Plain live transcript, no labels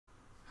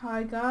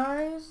Hi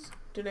guys,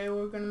 today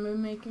we're going to be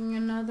making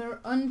another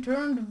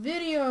unturned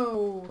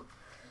video,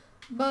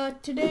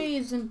 but today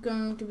isn't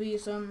going to be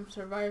some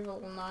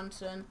survival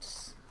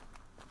nonsense.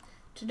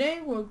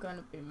 Today we're going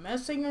to be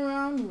messing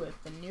around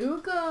with the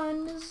new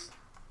guns.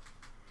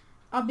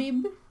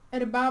 Abib,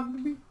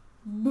 edabab,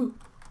 boo.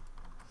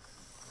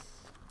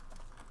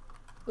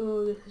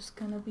 Oh, this is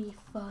going to be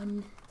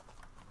fun.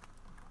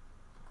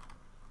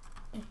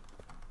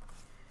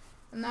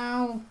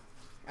 Now,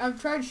 I've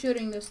tried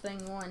shooting this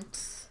thing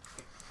once.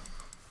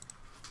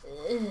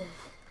 Ugh.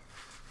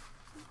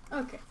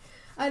 Okay,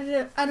 I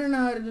don't know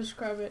how to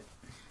describe it.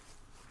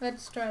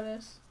 Let's try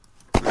this.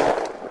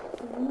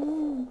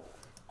 Ooh,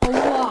 a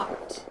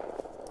lot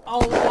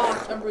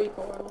of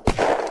recoil.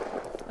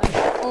 Like,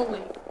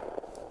 holy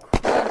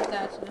crap,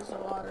 that is a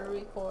lot of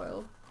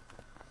recoil.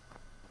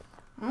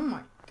 Oh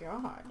my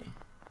god.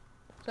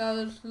 So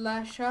this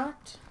last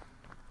shot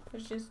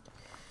was just,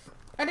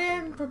 I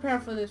didn't prepare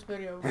for this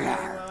video very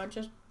well. I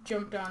just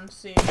jumped on to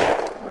see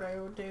what I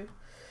would do.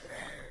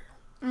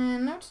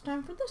 And now it's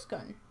time for this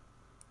gun.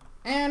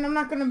 And I'm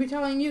not going to be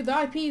telling you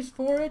the IPs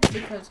for it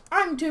because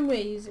I'm too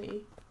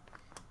lazy.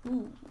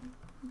 Ooh.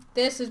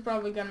 This is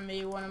probably going to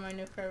be one of my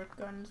new favorite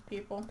guns,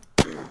 people.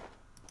 Nope,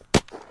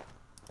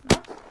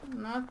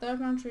 not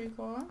that much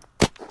recoil.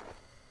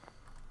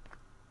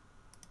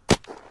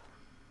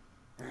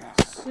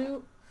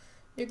 So,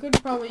 you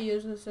could probably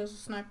use this as a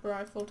sniper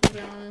rifle, to be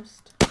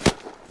honest.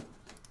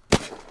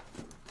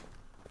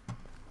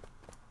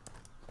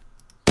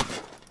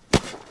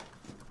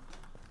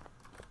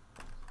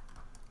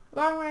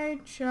 Long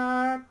range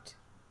shot.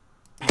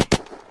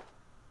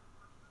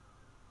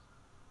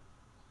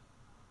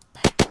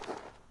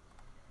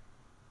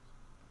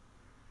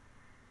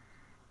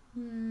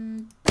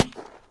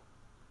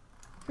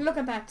 Look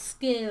at that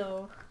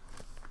skill.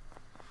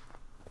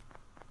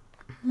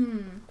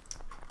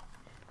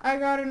 I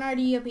got an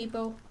idea,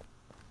 people.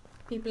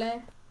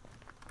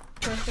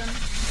 Person.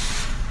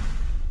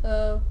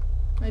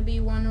 Maybe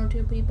 1 or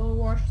 2 people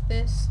watch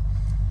this.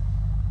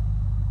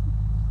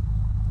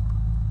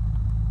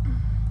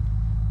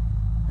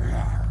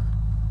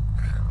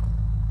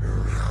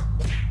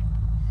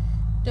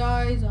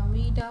 Die,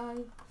 zombie, die.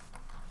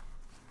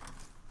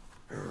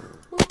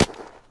 Boop.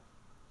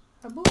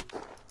 A boop.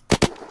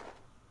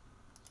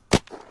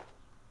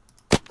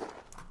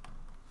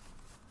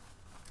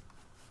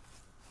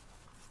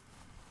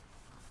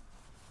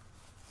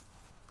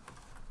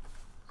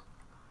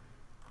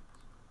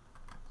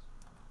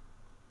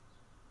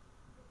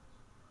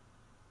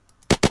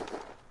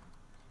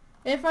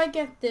 If I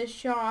get this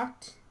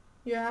shot,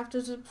 you have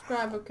to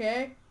subscribe,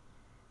 okay?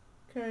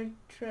 Okay,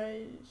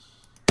 trace.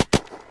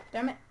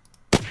 Damn it.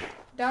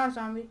 Die,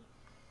 zombie.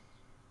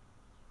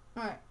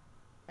 Alright.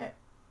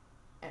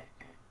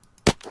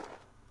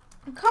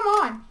 Come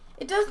on!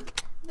 It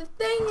doesn't. The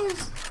thing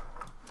is.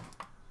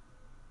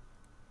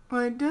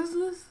 Wait, does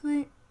this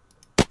thing.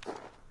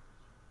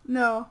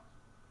 No.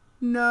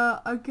 No,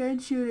 I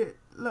can't shoot it.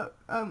 Look,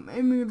 I'm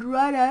aiming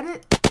right at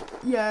it.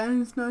 Yeah,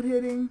 and it's not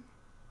hitting.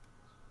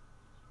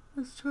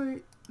 Let's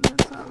try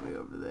that zombie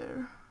over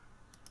there.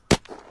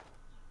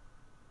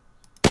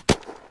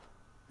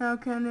 Now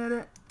can't hit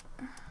it.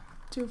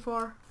 Too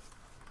far.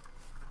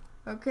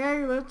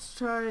 Okay, let's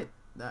try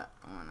that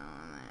one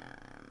on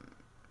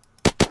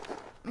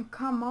there.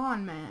 Come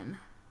on, man.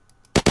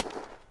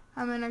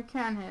 I mean, I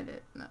can hit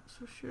it, that's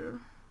for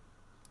sure.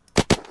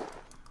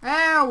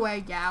 There we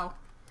go.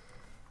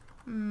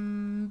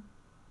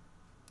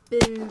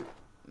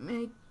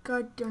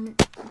 God darn it.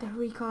 The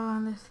recoil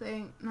on this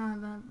thing. No,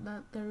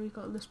 not the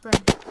recoil, the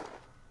spread.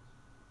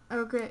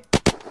 Okay.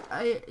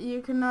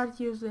 You cannot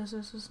use this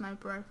as a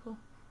sniper rifle.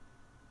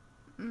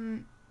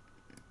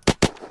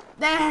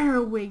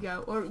 There we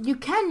go. Or you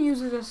can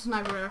use it as a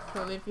sniper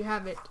rifle if you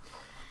have it.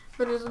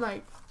 But it's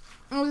like,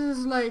 this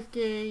is like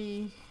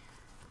a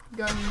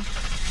gun,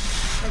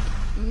 like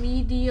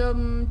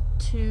medium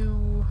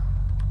to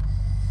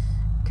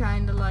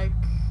kind of like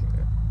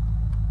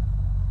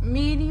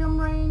medium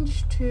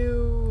range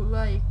to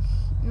like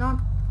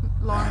not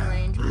long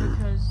range,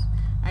 because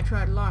I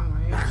tried long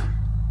range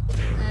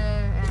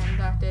and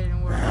that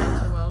didn't work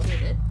out so well,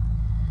 did it?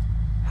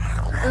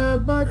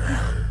 But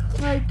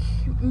like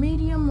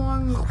medium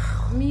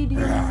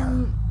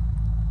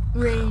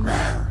range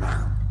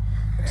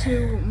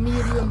to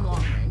medium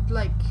long range,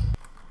 like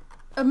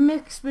a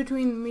mix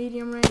between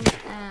medium range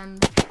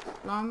and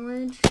long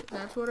range.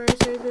 That's what I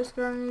say this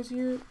gun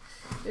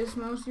is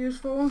most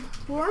useful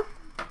for.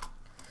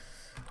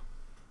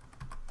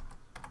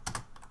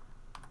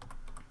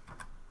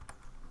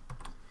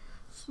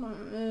 So,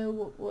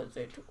 what was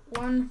it?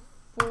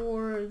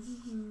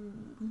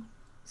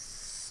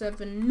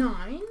 1479.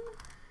 I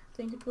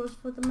think it was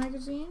for the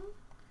magazine.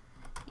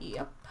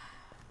 Yep.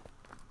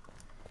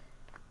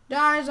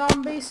 Die,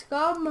 zombie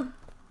scum.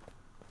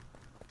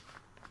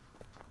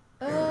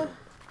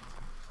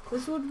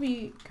 This would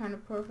be kind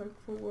of perfect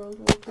for World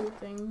War II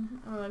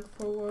thing, or like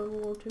for World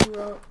War II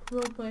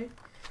roleplay.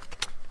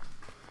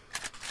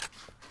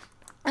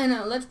 I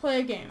know. Let's play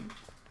a game.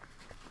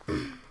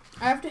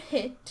 I have to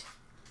hit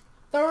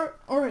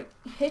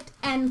hit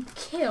and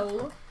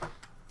kill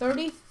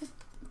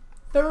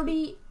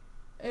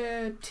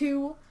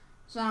 32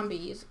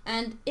 zombies,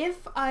 and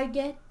if I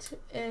get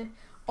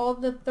all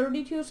the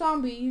 32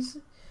 zombies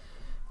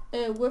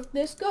with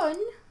this gun,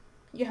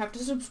 you have to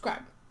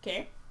subscribe.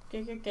 Okay.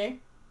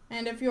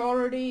 And if you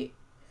already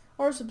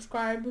are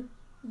subscribed,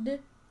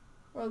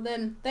 well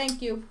then,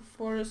 thank you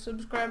for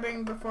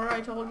subscribing before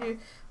I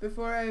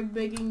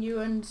begging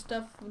you and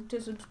stuff to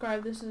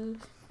subscribe.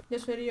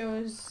 This video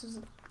is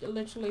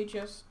literally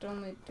just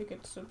only to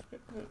get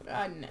subscribed.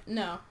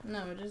 No,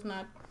 it is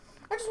not.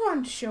 I just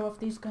wanted to show off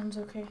these guns,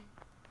 okay?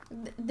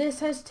 This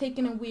has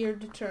taken a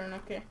weird turn,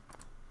 okay?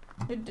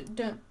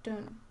 Don't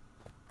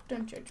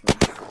judge me.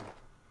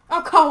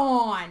 Oh, come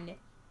on!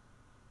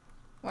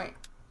 Wait.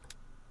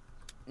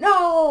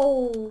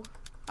 No!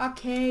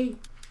 Okay.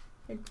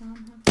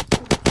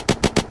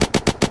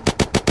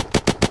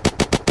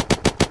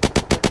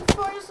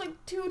 Fires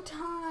like 2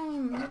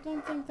 times. I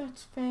don't think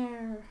that's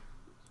fair.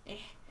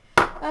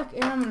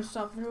 Okay, I'm gonna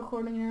stop the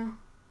recording now.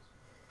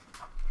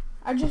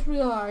 I just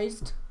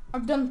realized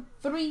I've done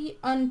 3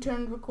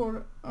 unturned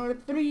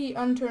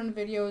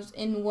videos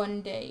in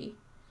one day.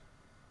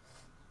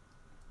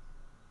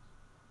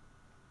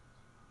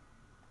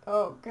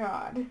 Oh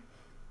God.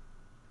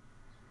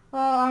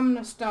 Well, I'm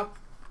gonna stop.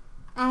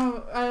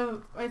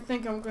 I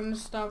think I'm gonna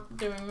stop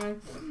doing my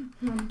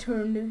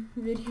unturned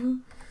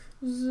videos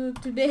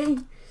today,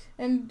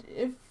 and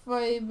if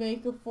I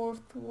make a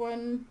 4th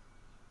one,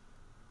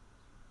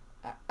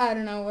 I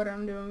don't know what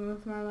I'm doing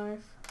with my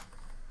life.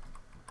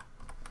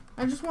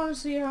 I just want to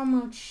see how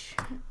much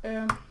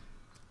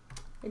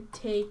it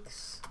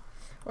takes,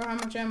 or how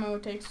much ammo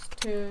it takes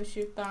to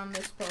shoot down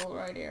this pole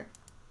right here.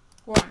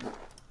 1,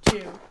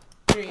 2,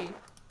 3,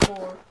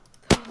 4,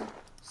 5,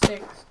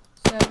 6,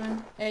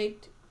 7,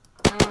 8,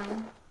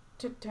 9,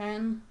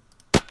 10,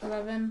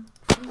 11,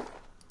 12,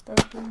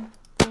 13,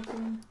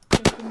 14,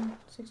 15,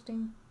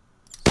 16,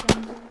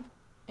 17,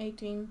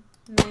 18,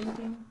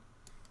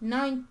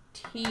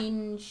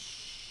 19,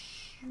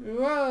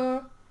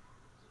 whoa.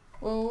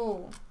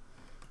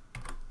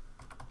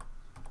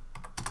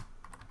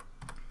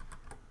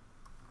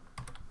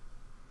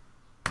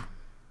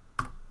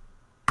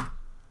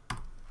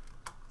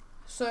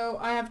 So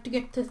I have to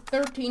get to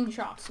 13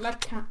 shots.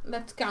 Let's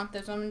count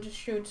this. I'm gonna just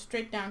shoot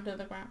straight down to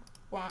the ground.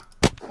 1,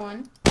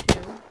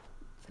 2,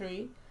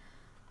 3,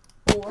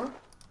 4,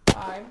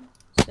 5,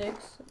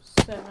 6,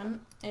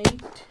 7,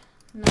 8,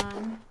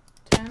 9,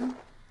 10,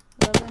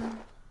 11,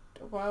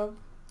 12,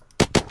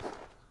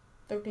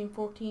 13,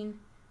 14,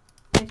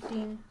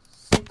 15,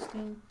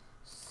 16,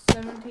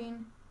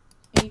 17,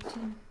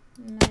 18,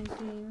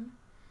 19.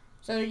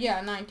 So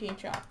yeah, 19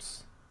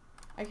 shots.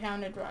 I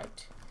counted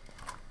right.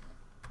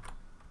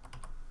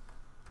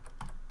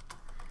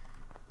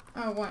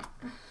 Oh, wait.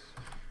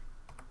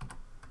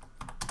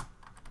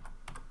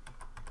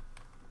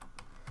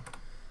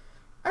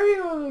 I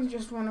really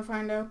just want to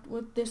find out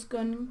what this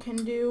gun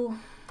can do.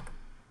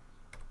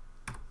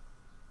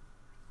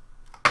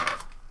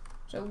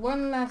 So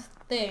one last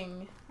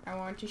thing I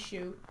want to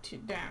shoot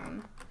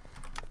down.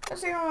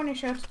 Let's see how many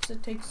shots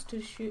it takes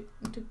to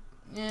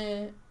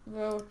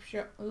blow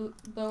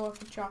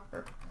up a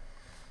chopper.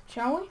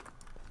 Shall we?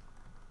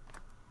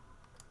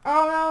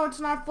 Oh no,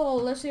 it's not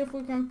full. Let's see if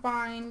we can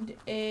find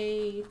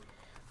a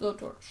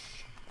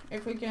blowtorch.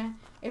 If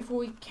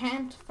we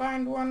can't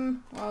find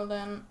one, well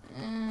then,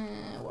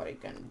 what are you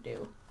gonna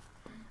do?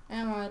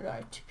 Am I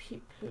right,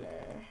 people?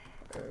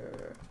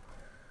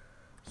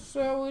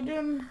 So we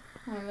didn't.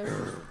 Let's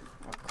just.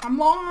 Oh,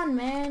 come on,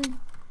 man.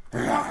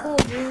 Not cool,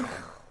 dude.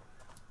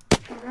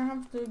 We're gonna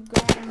have to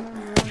go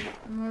on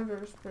a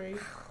murder spree.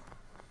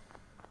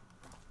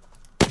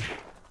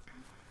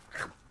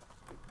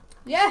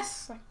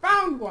 Yes, I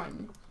found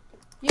one.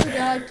 You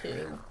die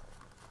too.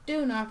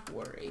 Do not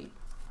worry.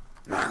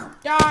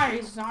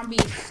 Die, zombie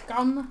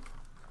scum.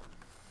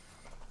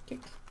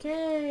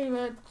 Okay,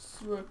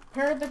 let's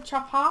repair the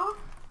chopper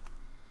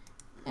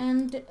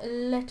and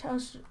let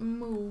us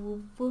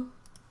move.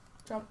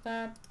 Drop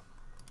that.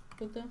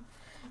 Put the.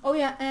 Oh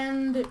yeah,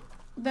 and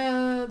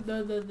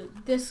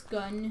this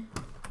gun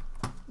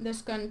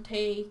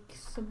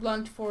takes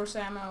blunt force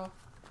ammo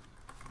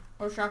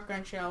or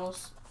shotgun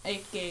shells,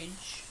 8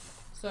 gauge.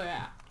 So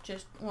yeah,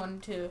 just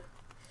wanted to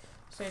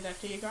say that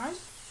to you guys.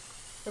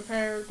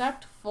 Prepare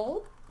that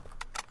full.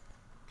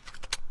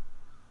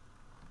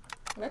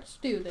 Let's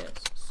do this.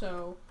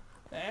 So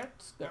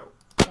let's go.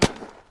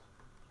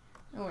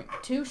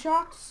 2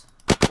 shots,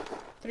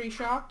 3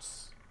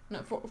 shots,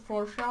 no,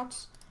 4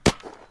 shots,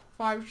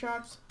 5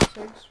 shots,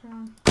 6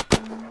 rounds,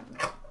 7,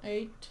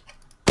 8,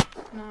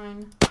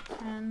 9,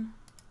 10,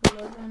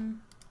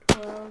 11,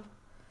 12,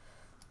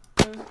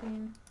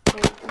 13,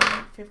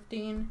 14,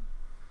 15.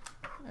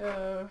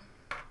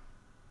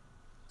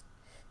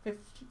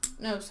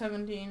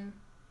 17.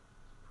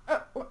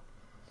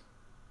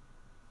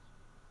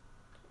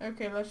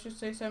 Okay, let's just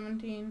say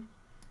 17.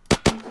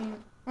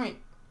 18. Wait.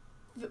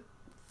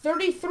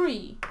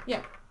 33.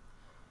 Yeah.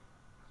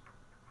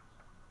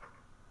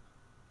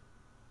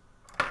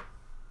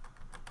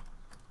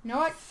 You know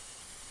what?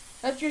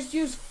 Let's just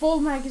use full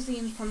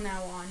magazines from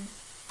now on.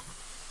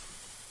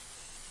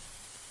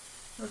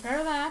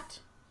 Repair that.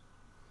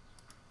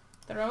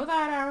 Throw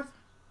that out.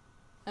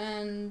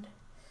 And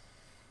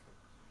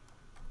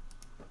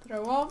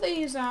throw all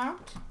these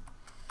out.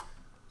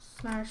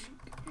 Slash.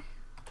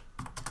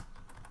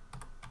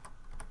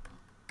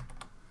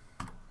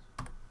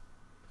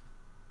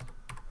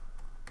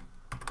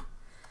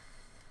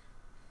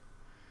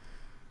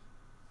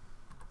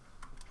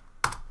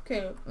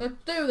 Okay, let's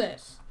do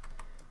this.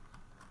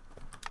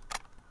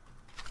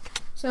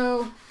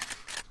 So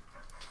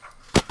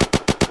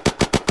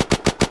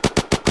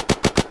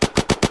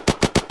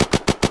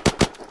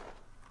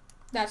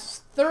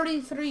that's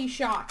 33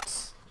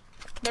 shots.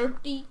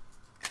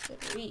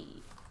 33.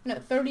 No,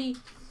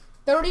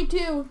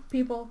 32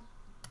 people.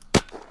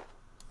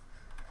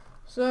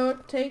 So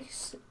it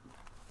takes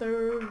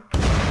 33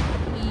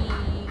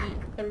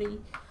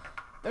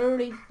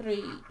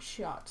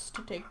 shots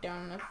to take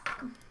down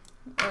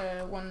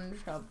one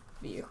shot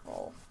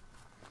vehicle.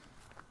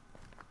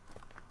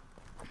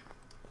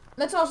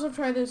 Let's also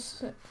try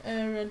this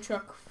red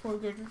truck for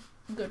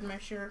good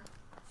measure.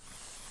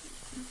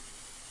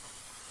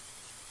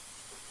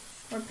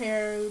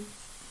 Repair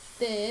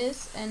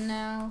this, and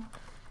now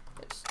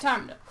it's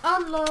time to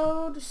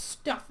unload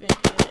stuff into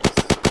this.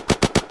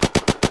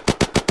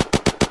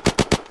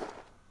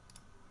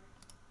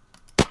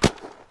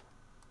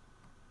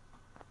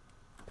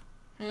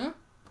 Huh?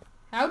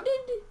 How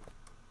did?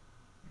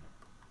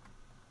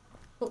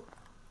 Oh,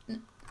 no.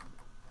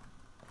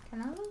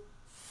 Can I load?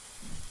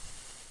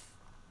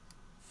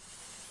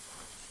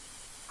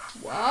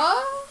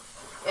 What?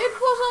 It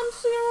was on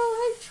 0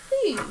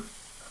 HP.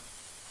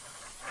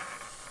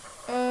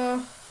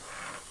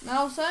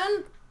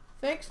 Nelson,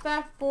 fix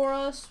that for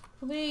us,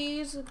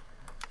 please.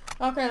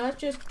 Okay, let's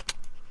just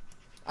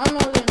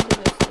unload into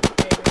this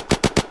baby.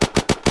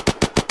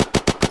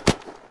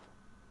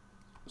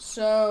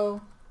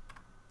 So,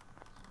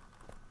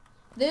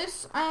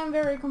 this I am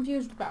very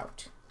confused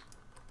about.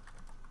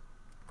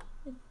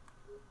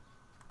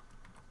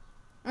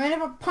 I mean,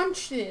 if I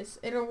punch this,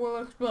 it will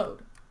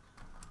explode.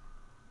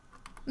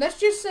 Let's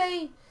just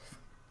say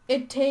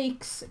it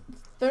takes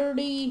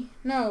 20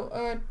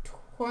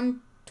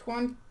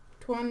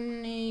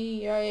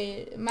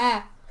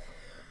 math.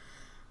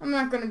 I'm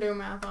not gonna do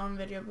math on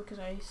video because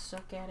I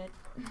suck at it.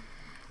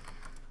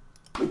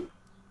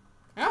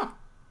 Oh.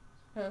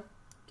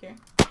 Okay.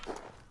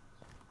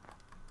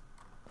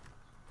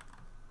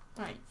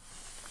 Right.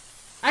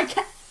 I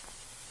can't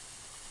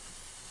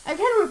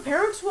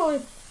repair it while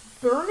it's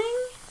burning?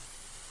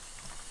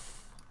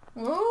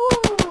 Whoa.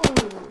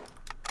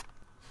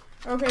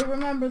 Okay,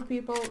 remember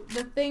people,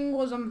 the thing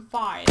was on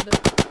 5.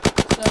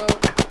 So,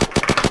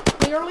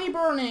 clearly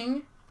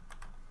burning.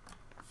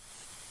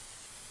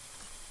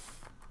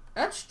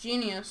 That's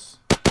genius.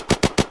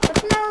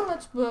 But now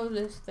let's blow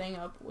this thing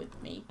up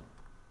with me.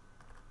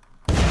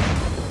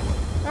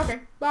 Okay,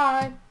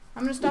 bye.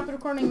 I'm gonna stop the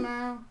recording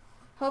now.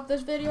 Hope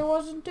this video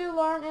wasn't too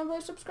long, and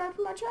please subscribe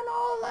to my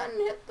channel and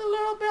hit the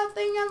little bell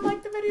thing and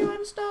like the video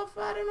and stuff.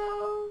 I don't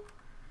know.